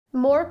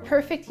More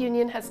Perfect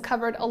Union has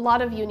covered a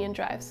lot of union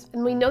drives,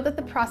 and we know that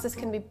the process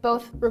can be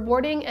both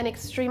rewarding and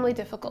extremely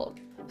difficult.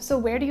 So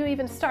where do you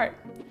even start?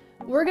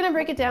 We're going to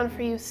break it down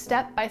for you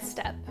step by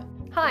step.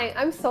 Hi,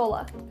 I'm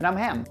Sohla. And I'm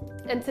Ham.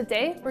 And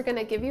today we're going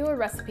to give you a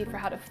recipe for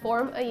how to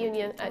form a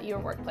union at your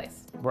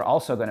workplace. We're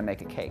also going to make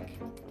a cake.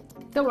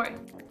 Don't worry,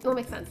 it'll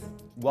make sense.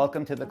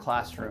 Welcome to the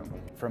classroom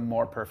from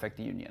More Perfect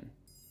Union.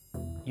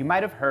 You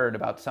might have heard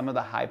about some of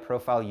the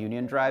high-profile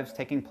union drives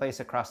taking place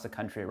across the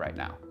country right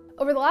now.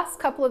 Over the last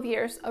couple of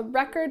years, a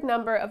record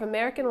number of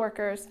American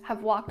workers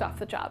have walked off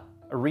the job.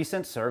 A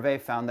recent survey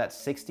found that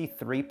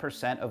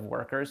 63% of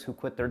workers who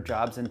quit their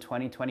jobs in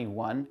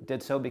 2021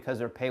 did so because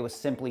their pay was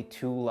simply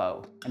too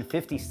low, and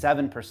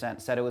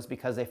 57% said it was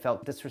because they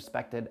felt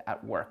disrespected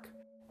at work.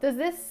 Does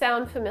this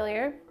sound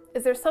familiar?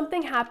 Is there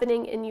something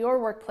happening in your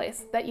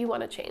workplace that you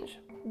want to change?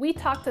 We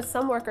talked to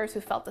some workers who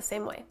felt the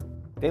same way.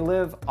 They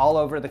live all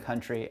over the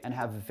country and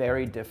have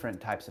very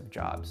different types of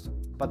jobs,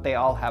 but they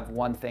all have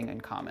one thing in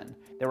common.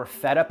 They were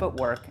fed up at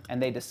work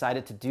and they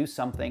decided to do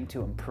something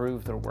to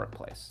improve their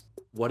workplace.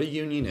 What a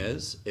union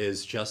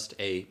is just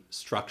a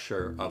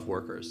structure of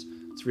workers.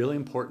 It's really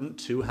important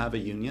to have a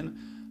union,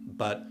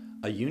 but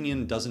a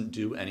union doesn't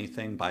do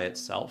anything by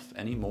itself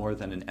any more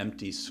than an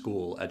empty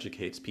school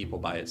educates people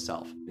by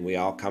itself. We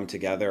all come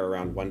together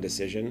around one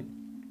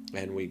decision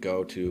and we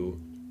go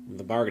to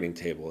the bargaining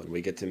table and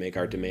we get to make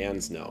our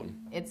demands known.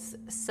 It's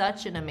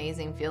such an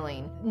amazing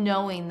feeling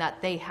knowing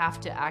that they have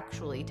to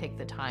actually take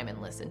the time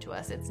and listen to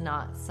us. It's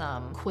not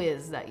some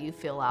quiz that you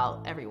fill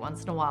out every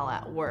once in a while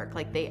at work.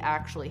 Like, they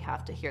actually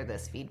have to hear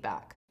this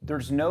feedback.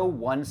 There's no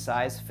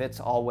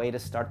one-size-fits-all way to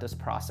start this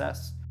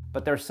process,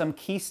 but there's some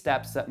key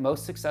steps that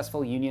most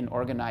successful union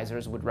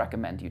organizers would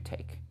recommend you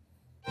take.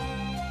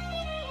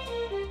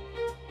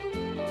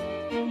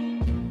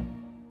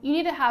 You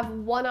need to have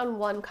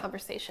one-on-one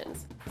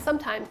conversations.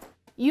 Sometimes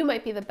you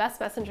might be the best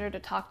messenger to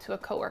talk to a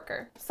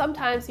coworker.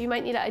 Sometimes you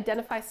might need to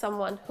identify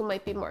someone who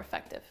might be more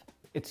effective.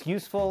 It's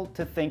useful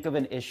to think of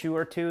an issue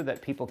or two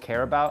that people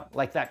care about,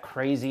 like that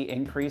crazy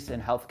increase in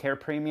healthcare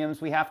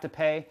premiums we have to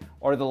pay,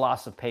 or the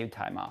loss of paid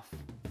time off.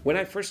 When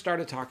I first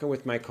started talking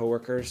with my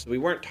coworkers, we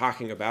weren't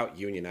talking about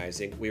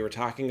unionizing. We were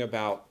talking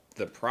about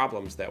the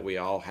problems that we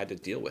all had to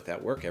deal with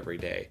at work every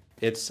day.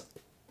 It's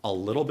a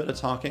little bit of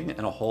talking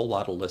and a whole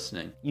lot of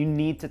listening. You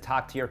need to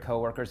talk to your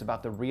coworkers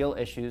about the real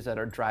issues that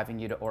are driving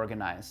you to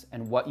organize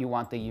and what you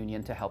want the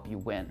union to help you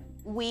win.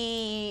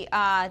 We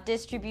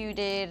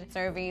distributed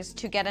surveys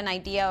to get an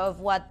idea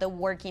of what the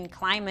working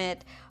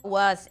climate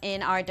was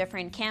in our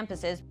different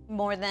campuses.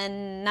 More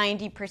than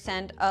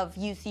 90% of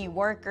UC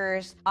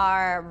workers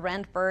are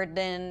rent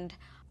burdened.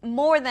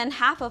 More than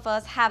half of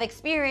us have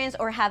experienced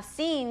or have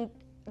seen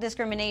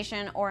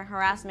discrimination or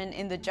harassment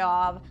in the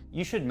job.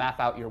 You should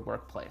map out your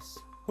workplace.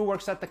 Who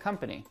works at the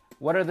company?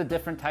 What are the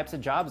different types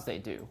of jobs they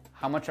do?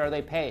 How much are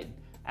they paid?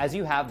 As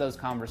you have those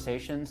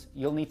conversations,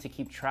 you'll need to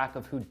keep track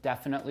of who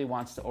definitely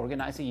wants to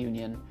organize a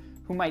union,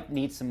 who might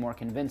need some more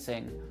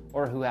convincing,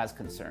 or who has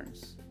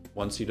concerns.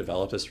 Once you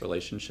develop this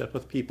relationship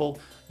with people,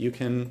 you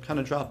can kind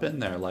of drop in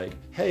there like,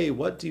 hey,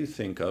 what do you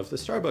think of the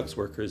Starbucks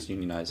workers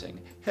unionizing?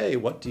 Hey,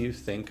 what do you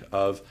think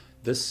of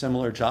this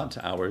similar job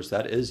to ours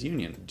that is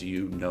union? Do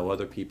you know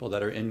other people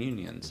that are in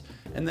unions?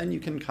 And then you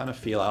can kind of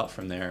feel out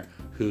from there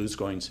who's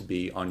going to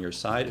be on your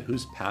side,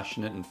 who's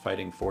passionate and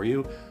fighting for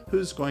you,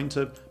 who's going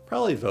to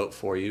probably vote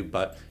for you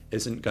but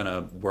isn't going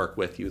to work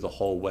with you the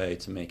whole way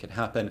to make it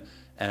happen.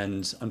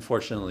 And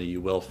unfortunately,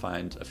 you will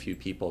find a few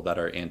people that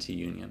are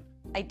anti-union.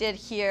 I did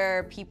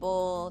hear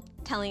people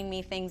telling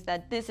me things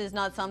that this is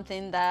not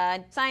something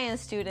that science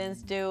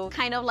students do,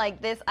 kind of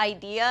like this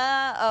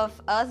idea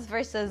of us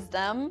versus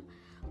them.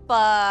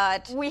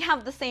 But we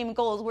have the same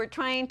goals. We're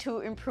trying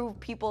to improve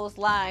people's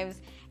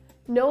lives.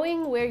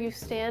 Knowing where you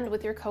stand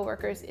with your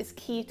coworkers is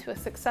key to a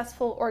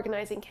successful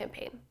organizing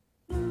campaign.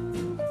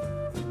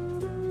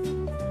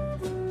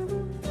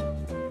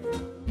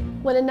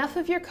 When enough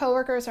of your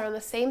coworkers are on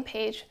the same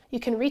page, you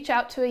can reach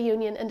out to a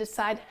union and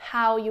decide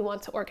how you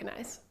want to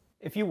organize.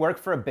 If you work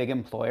for a big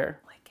employer,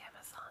 Like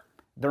Amazon,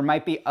 there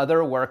might be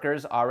other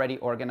workers already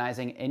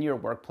organizing in your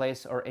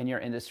workplace or in your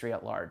industry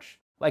at large.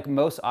 Like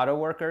most auto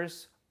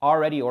workers,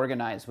 already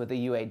organize with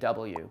the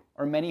UAW,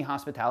 or many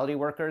hospitality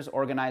workers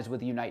organize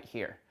with Unite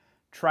Here.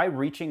 Try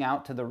reaching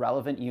out to the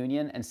relevant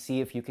union and see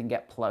if you can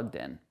get plugged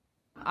in.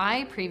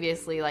 I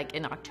previously, like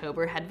in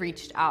October, had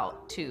reached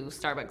out to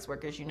Starbucks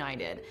Workers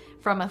United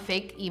from a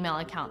fake email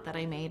account that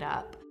I made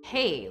up.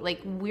 Hey,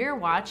 like, we're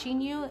watching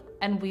you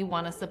and we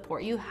want to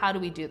support you. How do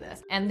we do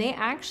this? And they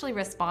actually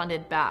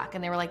responded back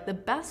and they were like, the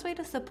best way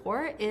to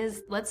support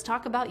is let's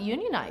talk about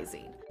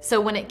unionizing. So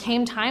when it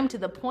came time to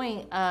the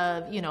point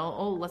of, you know,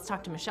 oh, let's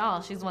talk to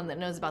Michelle, she's the one that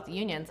knows about the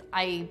unions,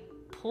 I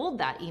pulled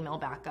that email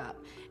back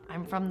up.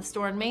 I'm from the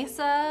store in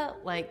Mesa,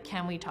 like,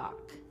 can we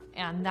talk?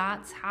 And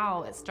that's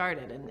how it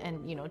started.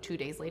 And you know, 2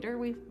 days later,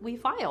 we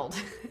filed.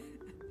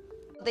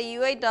 The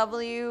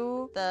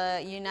UAW,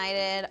 the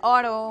United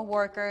Auto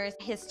Workers,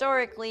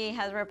 historically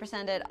has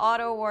represented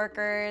auto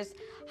workers.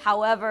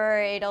 However,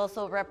 it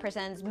also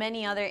represents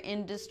many other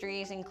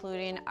industries,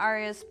 including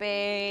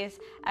aerospace,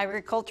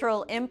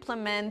 agricultural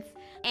implements,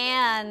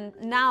 and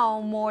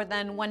now more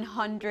than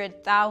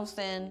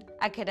 100,000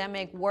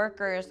 academic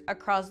workers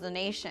across the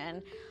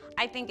nation.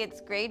 I think it's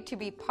great to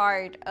be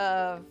part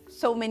of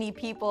so many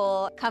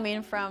people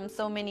coming from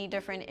so many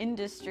different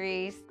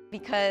industries,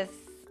 because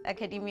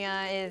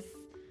academia is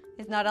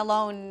not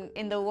alone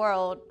in the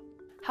world.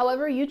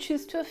 However you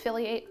choose to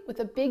affiliate with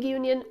a big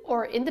union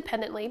or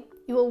independently,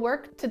 you will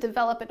work to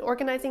develop an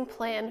organizing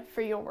plan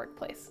for your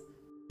workplace.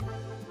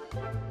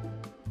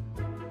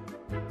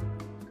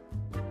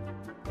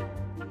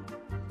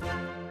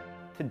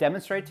 To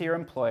demonstrate to your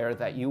employer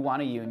that you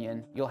want a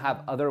union, you'll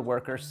have other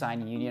workers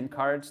sign union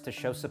cards to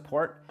show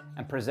support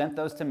and present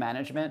those to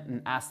management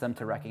and ask them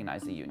to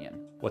recognize the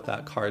union. What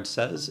that card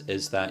says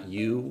is that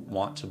you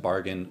want to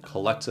bargain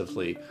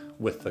collectively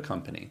with the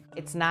company.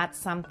 It's not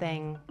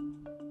something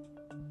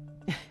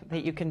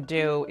that you can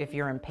do if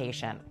you're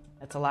impatient.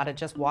 It's a lot of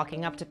just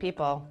walking up to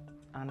people,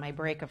 on my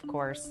break of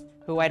course,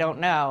 who I don't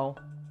know,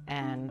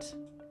 and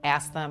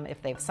ask them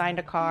if they've signed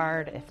a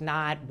card, if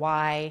not,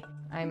 why.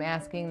 I'm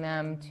asking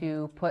them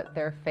to put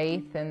their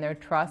faith and their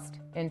trust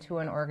into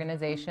an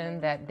organization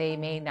that they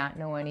may not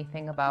know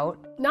anything about.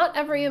 Not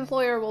every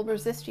employer will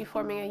resist you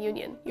forming a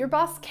union. Your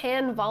boss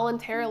can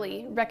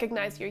voluntarily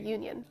recognize your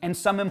union. And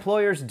some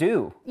employers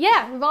do.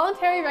 Yeah,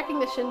 voluntary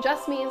recognition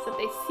just means that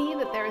they see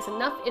that there is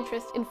enough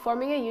interest in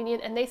forming a union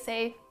and they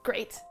say,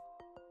 great.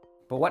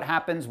 But what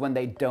happens when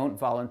they don't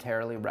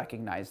voluntarily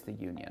recognize the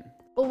union?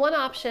 Well, one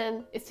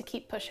option is to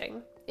keep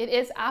pushing. It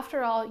is,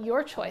 after all,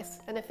 your choice,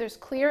 and if there's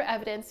clear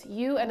evidence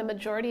you and a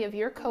majority of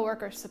your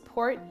coworkers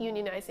support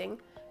unionizing,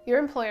 your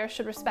employer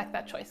should respect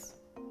that choice.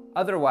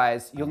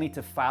 Otherwise, you'll need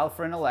to file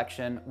for an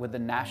election with the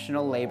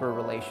National Labor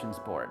Relations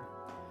Board.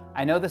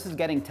 I know this is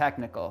getting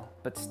technical,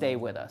 but stay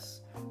with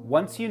us.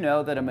 Once you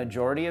know that a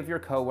majority of your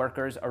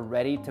coworkers are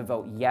ready to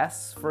vote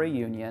yes for a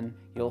union,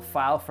 you'll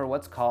file for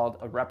what's called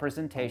a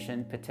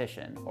representation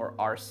petition, or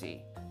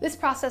RC. This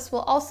process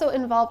will also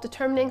involve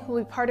determining who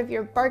will be part of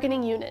your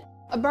bargaining unit.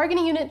 A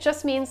bargaining unit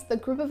just means the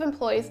group of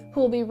employees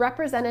who will be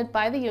represented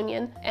by the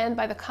union and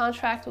by the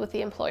contract with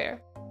the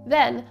employer.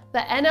 Then, the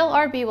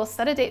NLRB will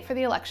set a date for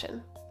the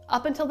election.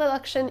 Up until the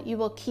election, you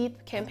will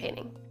keep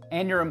campaigning.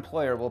 And your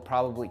employer will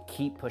probably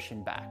keep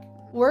pushing back.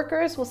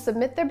 Workers will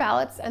submit their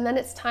ballots, and then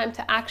it's time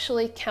to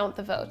actually count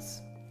the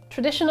votes.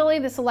 Traditionally,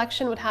 this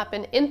election would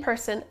happen in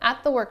person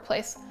at the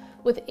workplace,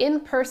 with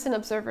in-person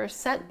observers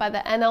sent by the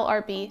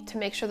NLRB to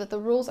make sure that the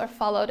rules are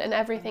followed and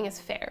everything is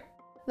fair.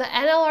 The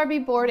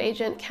NLRB board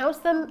agent counts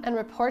them and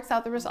reports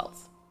out the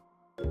results.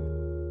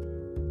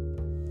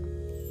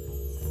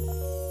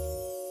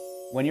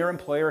 When your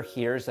employer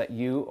hears that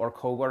you or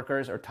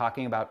coworkers are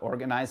talking about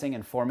organizing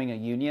and forming a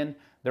union,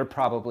 they're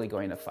probably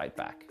going to fight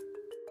back.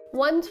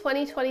 One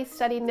 2020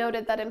 study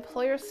noted that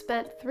employers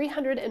spent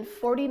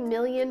 $340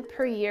 million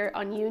per year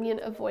on union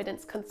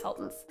avoidance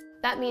consultants.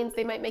 That means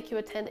they might make you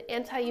attend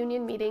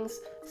anti-union meetings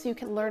so you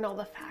can learn all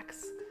the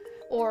facts.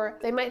 Or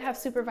they might have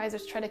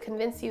supervisors try to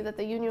convince you that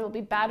the union will be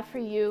bad for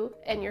you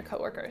and your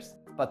coworkers.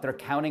 But they're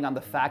counting on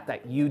the fact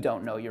that you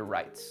don't know your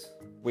rights.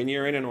 When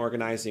you're in an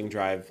organizing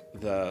drive,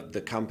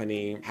 the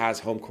company has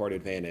home court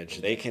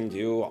advantage. They can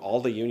do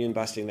all the union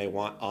busting they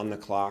want on the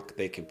clock.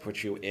 They can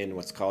put you in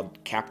what's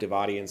called captive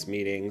audience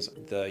meetings.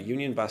 The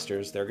union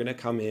busters, they're gonna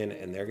come in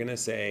and they're gonna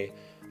say,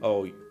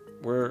 oh,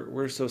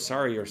 we're so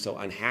sorry you're so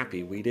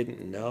unhappy. We didn't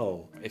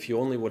know. If you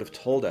only would have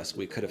told us,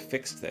 we could have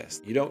fixed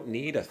this. You don't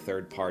need a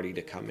third party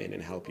to come in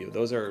and help you.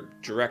 Those are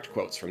direct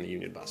quotes from the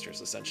union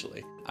busters,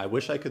 essentially. I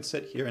wish I could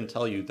sit here and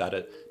tell you that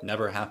it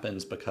never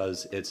happens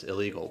because it's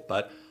illegal,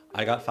 but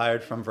I got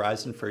fired from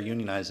Verizon for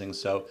unionizing,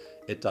 so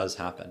it does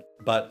happen.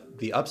 But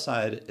the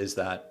upside is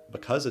that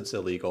because it's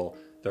illegal,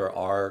 there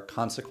are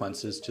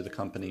consequences to the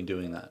company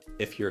doing that.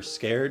 If you're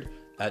scared,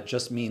 that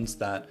just means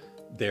that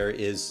there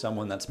is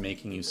someone that's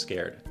making you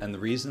scared. And the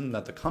reason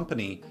that the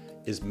company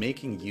is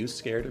making you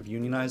scared of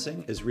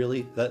unionizing is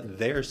really that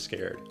they're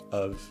scared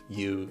of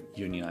you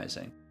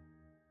unionizing.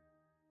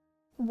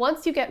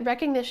 Once you get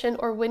recognition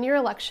or win your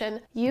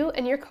election, you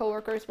and your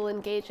coworkers will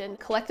engage in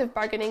collective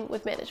bargaining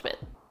with management.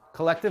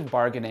 Collective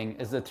bargaining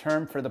is the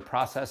term for the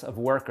process of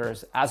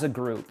workers as a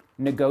group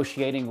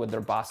negotiating with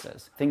their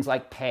bosses. Things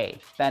like pay,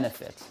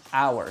 benefits,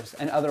 hours,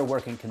 and other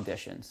working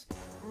conditions.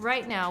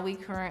 Right now, we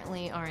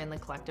currently are in the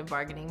collective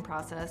bargaining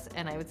process,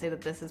 and I would say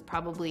that this is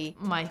probably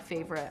my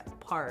favorite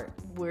part.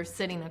 We're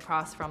sitting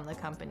across from the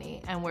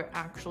company, and we're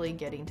actually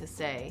getting to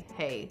say,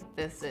 hey,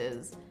 this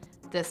is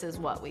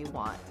what we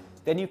want.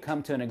 Then you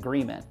come to an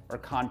agreement or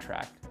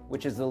contract,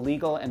 which is the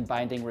legal and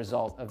binding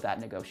result of that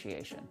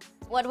negotiation.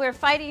 What we're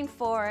fighting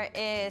for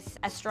is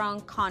a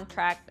strong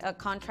contract, a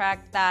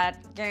contract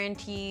that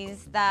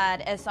guarantees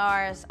that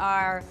SRs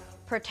are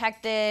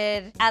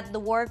protected at the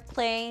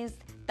workplace,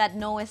 that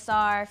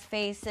NOSR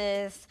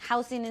faces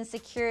housing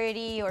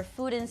insecurity or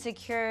food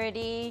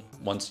insecurity.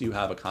 Once you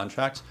have a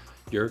contract,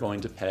 you're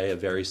going to pay a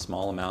very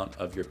small amount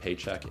of your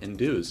paycheck in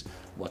dues.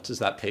 What does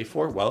that pay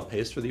for? Well, it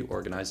pays for the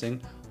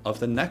organizing of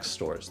the next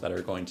stores that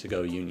are going to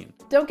go union.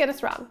 Don't get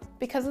us wrong.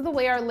 Because of the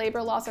way our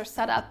labor laws are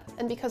set up,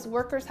 and because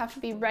workers have to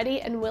be ready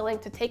and willing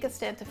to take a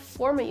stand to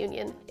form a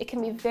union, it can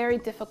be very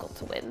difficult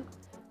to win.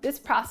 This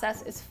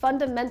process is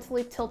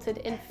fundamentally tilted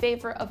in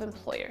favor of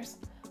employers.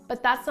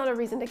 But that's not a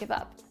reason to give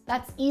up.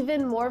 That's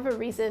even more of a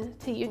reason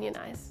to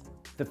unionize.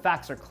 The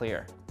facts are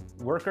clear.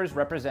 Workers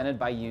represented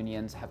by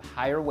unions have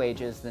higher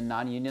wages than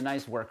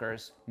non-unionized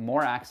workers,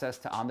 more access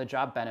to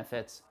on-the-job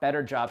benefits,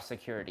 better job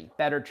security,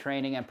 better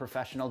training and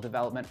professional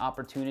development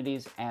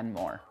opportunities, and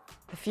more.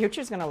 The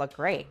future's going to look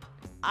great.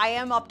 I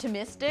am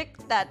optimistic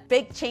that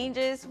big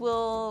changes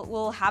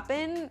will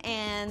happen,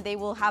 and they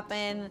will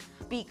happen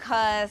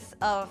because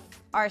of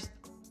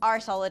our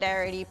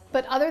solidarity.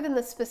 But other than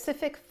the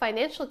specific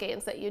financial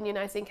gains that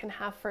unionizing can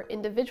have for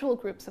individual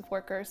groups of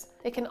workers,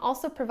 it can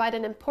also provide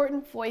an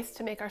important voice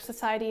to make our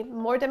society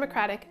more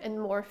democratic and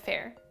more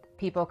fair.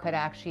 People could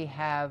actually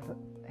have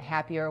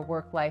happier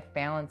work-life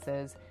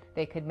balances.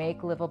 They could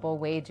make livable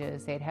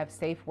wages. They'd have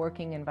safe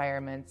working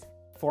environments.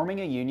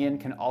 Forming a union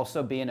can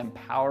also be an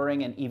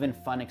empowering and even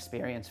fun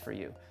experience for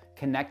you,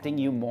 connecting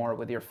you more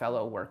with your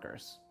fellow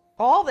workers.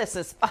 All this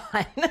is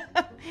fun.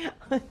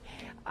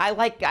 I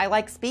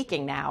like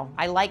speaking now.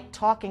 I like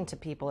talking to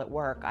people at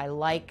work. I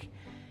like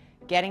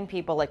getting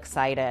people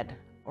excited.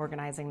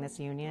 Organizing this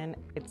union,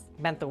 it's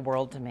meant the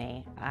world to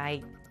me.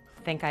 I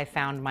think I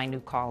found my new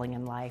calling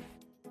in life.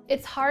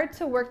 It's hard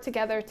to work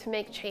together to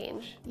make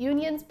change.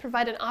 Unions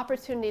provide an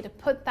opportunity to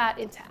put that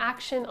into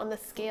action on the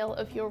scale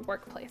of your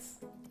workplace.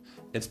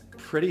 It's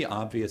pretty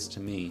obvious to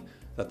me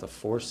that the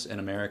force in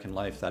American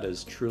life that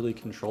is truly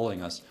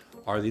controlling us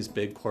are these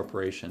big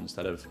corporations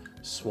that have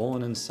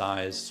swollen in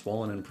size,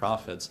 swollen in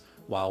profits,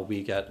 while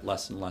we get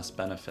less and less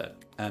benefit.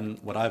 And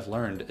what I've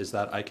learned is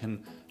that I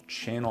can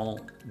channel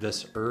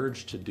this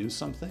urge to do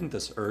something,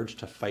 this urge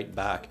to fight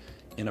back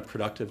in a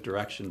productive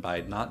direction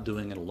by not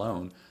doing it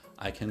alone.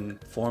 I can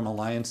form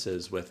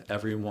alliances with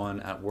everyone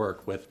at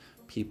work, with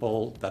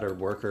people that are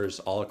workers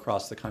all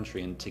across the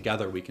country, and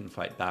together we can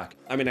fight back.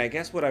 I mean, I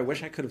guess what I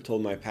wish I could have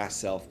told my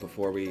past self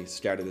before we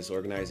started this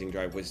organizing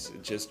drive was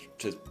just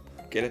to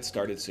get it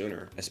started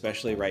sooner.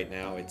 Especially right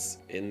now, it's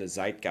in the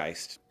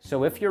zeitgeist.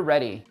 So if you're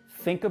ready,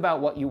 think about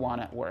what you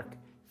want at work.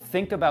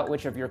 Think about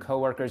which of your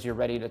coworkers you're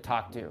ready to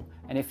talk to.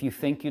 And if you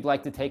think you'd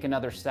like to take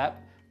another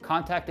step,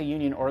 contact a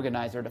union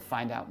organizer to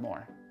find out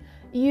more.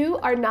 You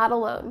are not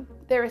alone.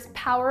 There is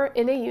power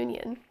in a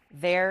union.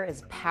 There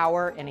is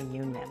power in a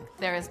union.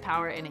 There is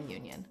power in a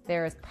union.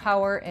 There is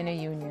power in a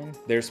union.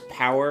 There's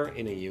power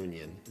in a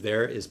union.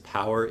 There is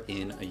power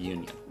in a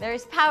union. There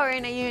is power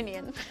in a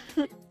union.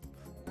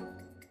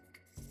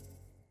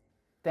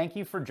 Thank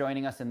you for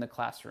joining us in the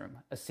Classroom,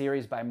 a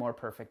series by More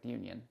Perfect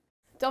Union.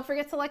 Don't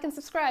forget to like and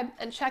subscribe,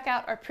 and check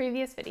out our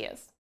previous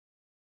videos.